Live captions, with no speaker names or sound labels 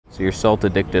So you're salt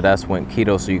addicted, ass went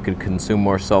keto so you could consume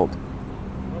more salt.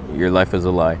 Your life is a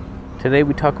lie. Today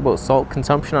we talk about salt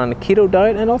consumption on a keto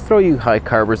diet, and I'll throw you high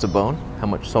carbers a bone. How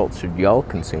much salt should y'all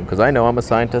consume? Because I know I'm a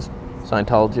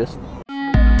Scientologist.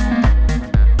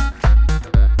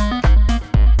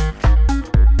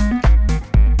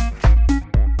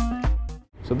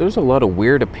 So there's a lot of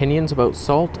weird opinions about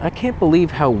salt. I can't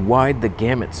believe how wide the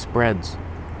gamut spreads.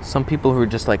 Some people who are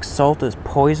just like, salt is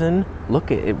poison.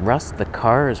 Look, it rusts the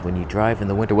cars when you drive in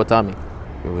the winter. What's on me?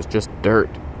 It was just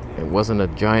dirt. It wasn't a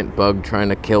giant bug trying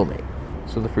to kill me.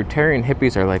 So the fruitarian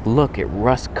hippies are like, look, it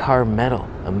rusts car metal.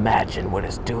 Imagine what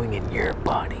it's doing in your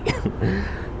body.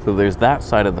 So there's that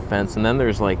side of the fence. And then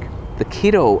there's like the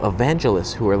keto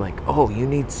evangelists who are like, oh, you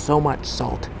need so much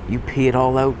salt. You pee it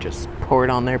all out, just pour it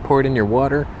on there, pour it in your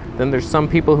water. Then there's some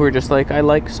people who are just like, I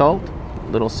like salt.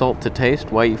 Little salt to taste.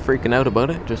 Why are you freaking out about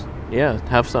it? Just, yeah,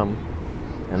 have some.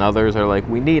 And others are like,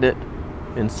 we need it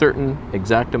in certain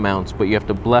exact amounts, but you have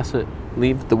to bless it.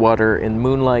 Leave the water in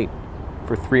moonlight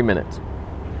for 3 minutes.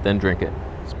 Then drink it.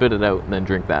 Spit it out and then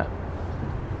drink that.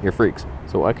 You're freaks.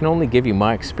 So I can only give you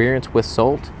my experience with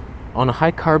salt. On a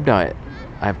high carb diet,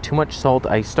 I have too much salt.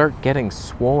 I start getting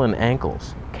swollen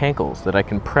ankles, cankles that I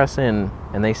can press in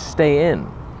and they stay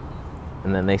in.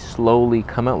 And then they slowly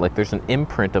come out. Like there's an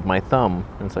imprint of my thumb.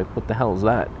 And it's like, what the hell is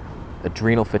that?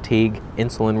 Adrenal fatigue,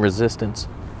 insulin resistance,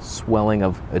 swelling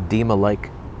of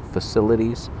edema-like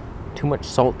facilities. Too much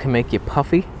salt can make you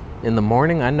puffy. In the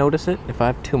morning, I notice it. If I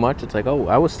have too much, it's like, oh,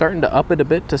 I was starting to up it a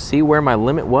bit to see where my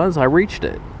limit was. I reached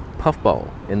it. Puffball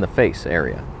in the face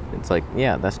area. It's like,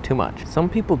 yeah, that's too much. Some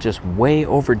people just way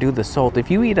overdo the salt. If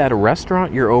you eat at a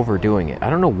restaurant, you're overdoing it. I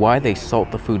don't know why they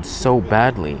salt the food so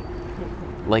badly.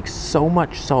 Like so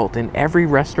much salt in every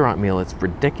restaurant meal, it's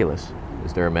ridiculous.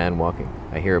 Is there a man walking?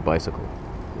 I hear a bicycle.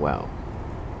 Wow.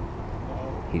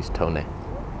 He's Tone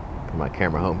for my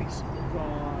camera homies.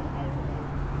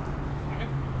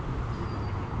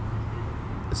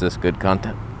 Is this good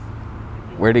content?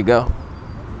 Where'd he go?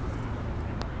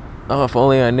 Oh, if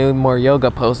only I knew more yoga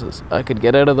poses, I could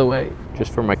get out of the way.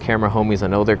 Just for my camera homies, I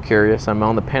know they're curious. I'm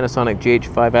on the Panasonic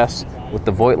GH5S with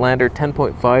the Voigtlander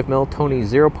 10.5 mil, Tony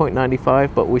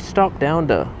 0.95, but we stopped down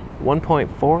to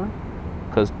 1.4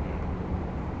 because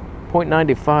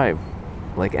 0.95,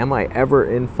 like, am I ever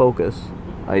in focus?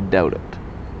 I doubt it.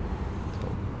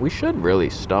 We should really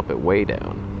stop it way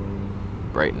down,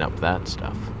 brighten up that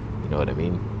stuff. You know what I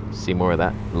mean? See more of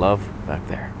that love back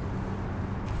there.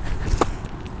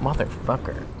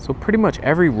 Motherfucker. So pretty much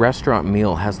every restaurant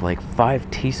meal has like 5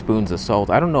 teaspoons of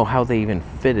salt. I don't know how they even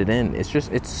fit it in. It's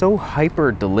just, it's so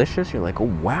hyper delicious. You're like,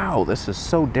 oh wow, this is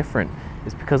so different.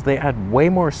 It's because they add way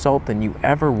more salt than you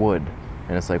ever would.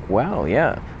 And it's like, wow,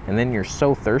 yeah. And then you're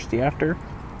so thirsty after,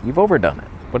 you've overdone it.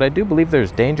 But I do believe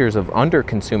there's dangers of under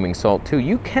consuming salt too.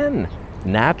 You can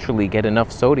naturally get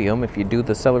enough sodium if you do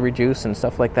the celery juice and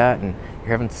stuff like that, and you're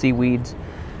having seaweeds.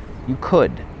 You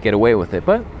could get away with it,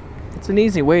 but it's an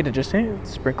easy way to just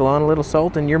sprinkle on a little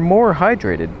salt and you're more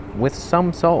hydrated with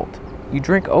some salt. You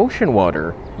drink ocean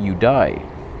water, you die.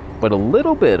 But a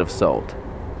little bit of salt,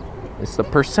 it's the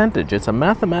percentage. It's a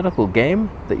mathematical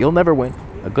game that you'll never win.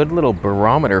 A good little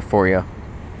barometer for you.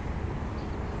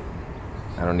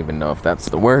 I don't even know if that's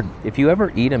the word. If you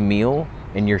ever eat a meal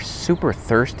and you're super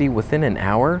thirsty within an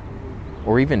hour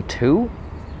or even 2,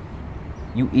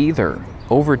 you either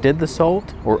overdid the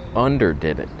salt or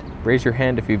underdid it. Raise your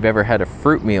hand if you've ever had a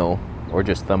fruit meal, or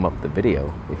just thumb up the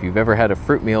video. If you've ever had a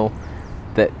fruit meal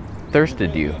that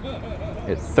thirsted you,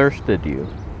 it thirsted you.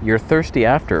 You're thirsty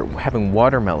after having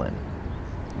watermelon.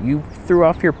 You threw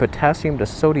off your potassium to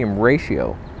sodium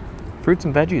ratio. Fruits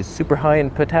and veggies, super high in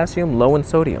potassium, low in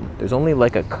sodium. There's only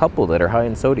like a couple that are high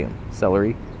in sodium.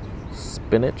 Celery,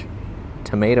 spinach,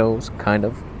 tomatoes, kind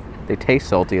of. They taste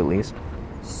salty at least.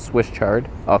 Swiss chard,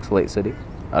 oxalate city.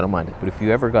 I don't mind it. But if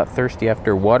you ever got thirsty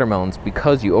after watermelons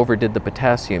because you overdid the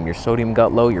potassium, your sodium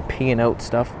got low, you're peeing out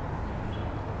stuff,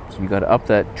 so you gotta up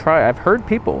that. Try, I've heard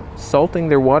people salting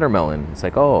their watermelon. It's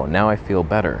like, oh, now I feel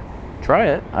better. Try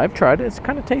it. I've tried it. It's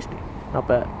kind of tasty. Not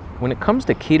bad. When it comes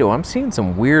to keto, I'm seeing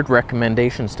some weird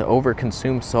recommendations to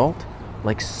overconsume salt.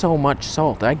 Like so much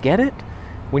salt. I get it.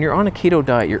 When you're on a keto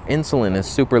diet, your insulin is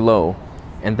super low,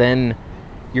 and then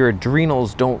your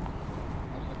adrenals don't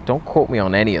quote me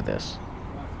on any of this,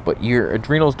 but your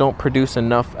adrenals don't produce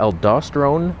enough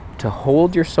aldosterone to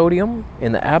hold your sodium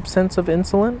in the absence of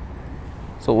insulin.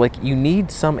 So like you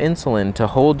need some insulin to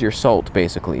hold your salt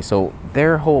basically. So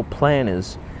their whole plan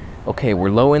is, okay,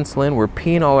 we're low insulin, we're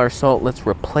peeing all our salt, let's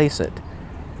replace it.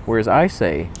 Whereas I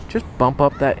say, just bump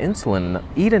up that insulin,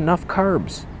 eat enough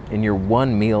carbs in your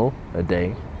one meal a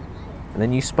day. And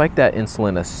then you spike that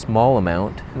insulin a small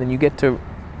amount, and then you get to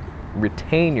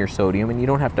retain your sodium and you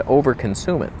don't have to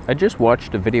overconsume it. I just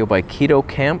watched a video by Keto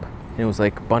Camp, and it was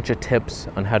like a bunch of tips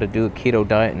on how to do a keto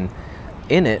diet, and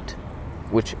in it,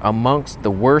 which amongst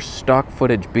the worst stock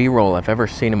footage B-roll I've ever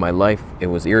seen in my life, it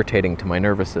was irritating to my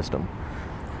nervous system.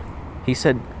 He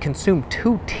said, consume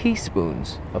 2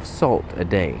 teaspoons of salt a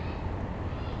day.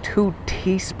 2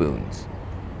 teaspoons.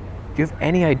 Do you have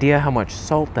any idea how much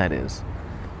salt that is?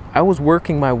 I was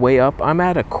working my way up. I'm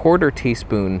at a 1/4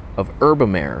 teaspoon of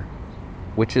Herbamare,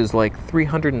 which is like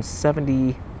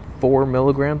 374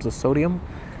 milligrams of sodium.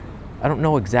 I don't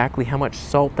know exactly how much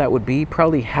salt that would be.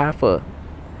 Probably half a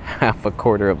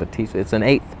 1/4 of a teaspoon. It's an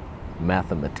 1/8.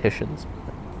 Mathematicians.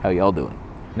 How y'all doing?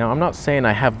 Now, I'm not saying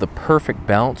I have the perfect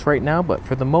balance right now, but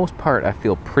for the most part, I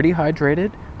feel pretty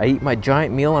hydrated. I eat my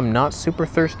giant meal. I'm not super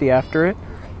thirsty after it.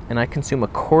 And I consume a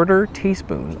 1/4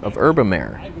 teaspoon of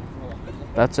Herbamare.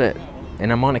 That's it.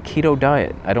 And I'm on a keto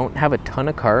diet. I don't have a ton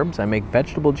of carbs. I make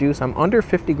vegetable juice. I'm under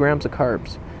 50 grams of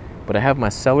carbs. But I have my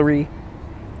celery,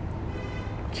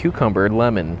 cucumber,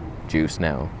 lemon juice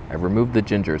now. I removed the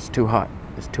ginger. It's too hot.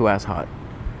 It's too ass hot.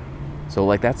 So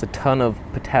like that's a ton of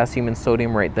potassium and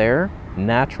sodium right there,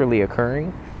 naturally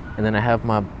occurring. And then I have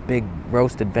my big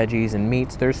roasted veggies and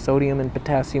meats. There's sodium and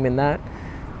potassium in that.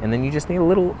 And then you just need a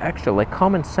little extra, like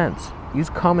common sense. Use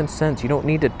common sense. You don't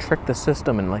need to trick the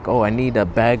system and like, oh, I need a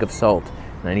bag of salt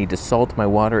and I need to salt my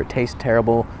water. It tastes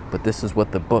terrible, but this is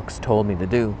what the books told me to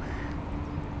do.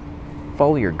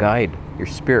 Follow your guide, your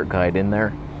spirit guide in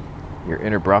there, your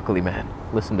inner broccoli man.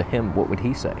 Listen to him. What would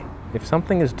he say? If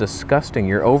something is disgusting,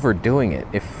 you're overdoing it.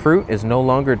 If fruit is no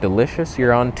longer delicious,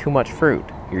 you're on too much fruit.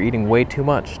 You're eating way too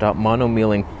much. Stop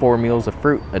mono-mealing 4 meals of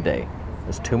fruit a day.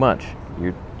 It's too much.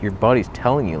 Your body's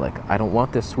telling you, like, I don't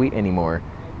want this sweet anymore.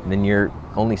 And then your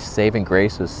only saving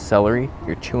grace is celery.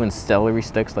 You're chewing celery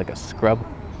sticks like a scrub.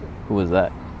 Who was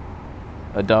that?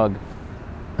 A dog.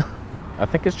 I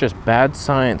think it's just bad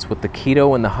science with the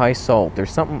keto and the high salt.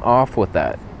 There's something off with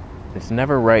that. It's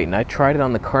never right. And I tried it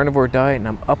on the carnivore diet and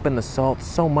I'm up in the salt,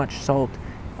 so much salt.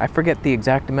 I forget the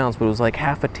exact amounts, but it was like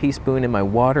half a teaspoon in my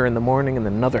water in the morning and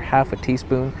then another half a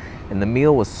teaspoon. And the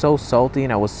meal was so salty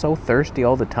and I was so thirsty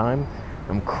all the time.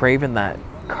 I'm craving that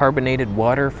carbonated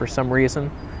water for some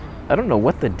reason. I don't know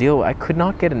what the deal. I could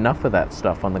not get enough of that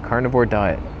stuff on the carnivore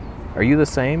diet. Are you the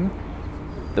same?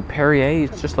 The Perrier,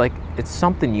 it's just like, it's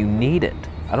something, you need it.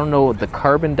 I don't know, the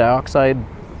carbon dioxide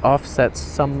offsets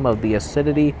some of the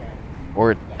acidity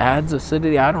or it adds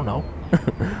acidity, I don't know.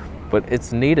 But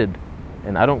it's needed.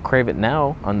 And I don't crave it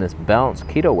now on this balanced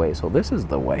keto way, so this is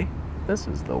the way. This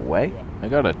is the way. I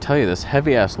gotta tell you, this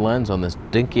heavy ass lens on this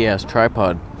dinky ass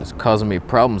tripod is causing me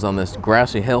problems on this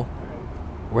grassy hill.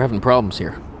 We're having problems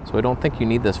here. So I don't think you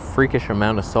need this freakish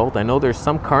amount of salt. I know there's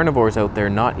some carnivores out there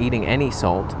not eating any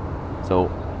salt. So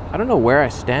I don't know where I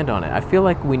stand on it. I feel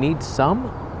like we need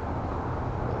some.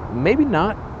 Maybe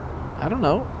not. I don't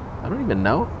know. I don't even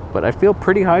know. But I feel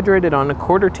pretty hydrated on a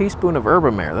 1/4 teaspoon of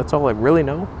Herbamare. That's all I really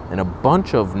know. And a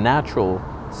bunch of natural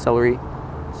celery,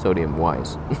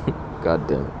 sodium-wise. God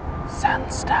damn it. Sun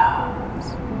stars.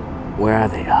 Where are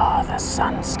they? Oh, the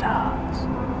sun stars.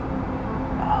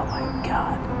 Oh my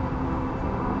God.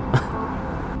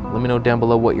 Let me know down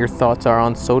below what your thoughts are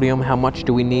on sodium. How much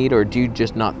do we need? Or do you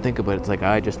just not think about it? It's like,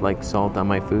 I just like salt on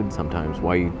my food sometimes.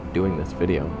 Why are you doing this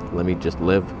video? Let me just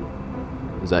live.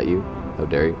 Is that you? How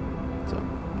dare you? So,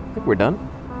 I think we're done.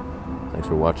 Thanks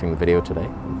for watching the video today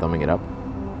and thumbing it up.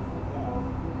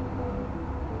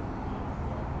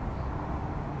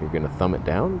 You're gonna thumb it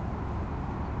down?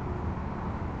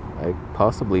 I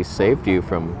possibly saved you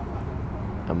from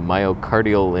a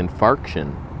myocardial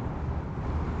infarction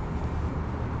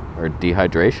or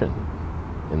dehydration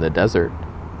in the desert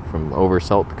from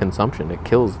over-salt consumption. It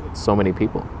kills so many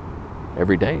people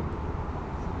every day.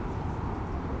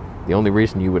 The only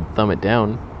reason you would thumb it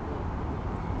down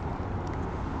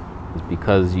is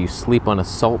because you sleep on a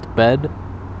salt bed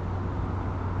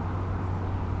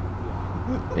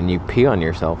and you pee on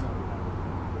yourself.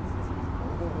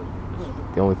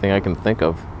 The only thing I can think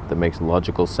of that makes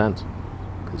logical sense,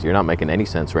 because you're not making any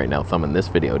sense right now thumbing this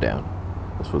video down.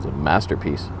 This was a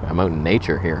masterpiece. I'm out in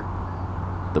nature here.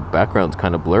 The background's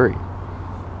kind of blurry.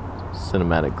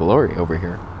 Cinematic glory over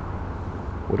here.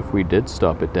 What if we did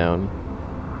stop it down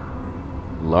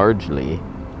largely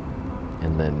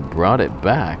and then brought it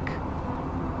back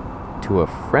to a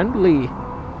friendly...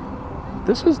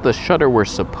 This is the shutter we're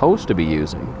supposed to be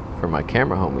using for my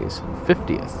camera homies.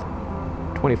 50th.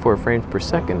 24 frames per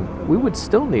second. We would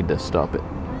still need to stop it.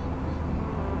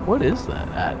 What is that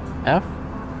at? F?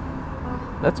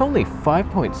 That's only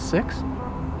 5.6?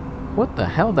 What the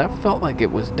hell? That felt like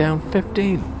it was down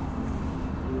 15.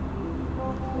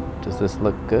 Does this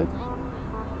look good?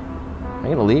 I'm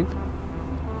gonna leave.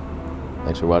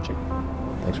 Thanks for watching.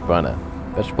 Thanks for buying a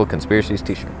Vegetable Conspiracies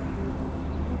t-shirt.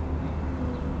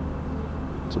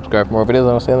 Subscribe for more videos and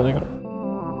I'll see you in the next one.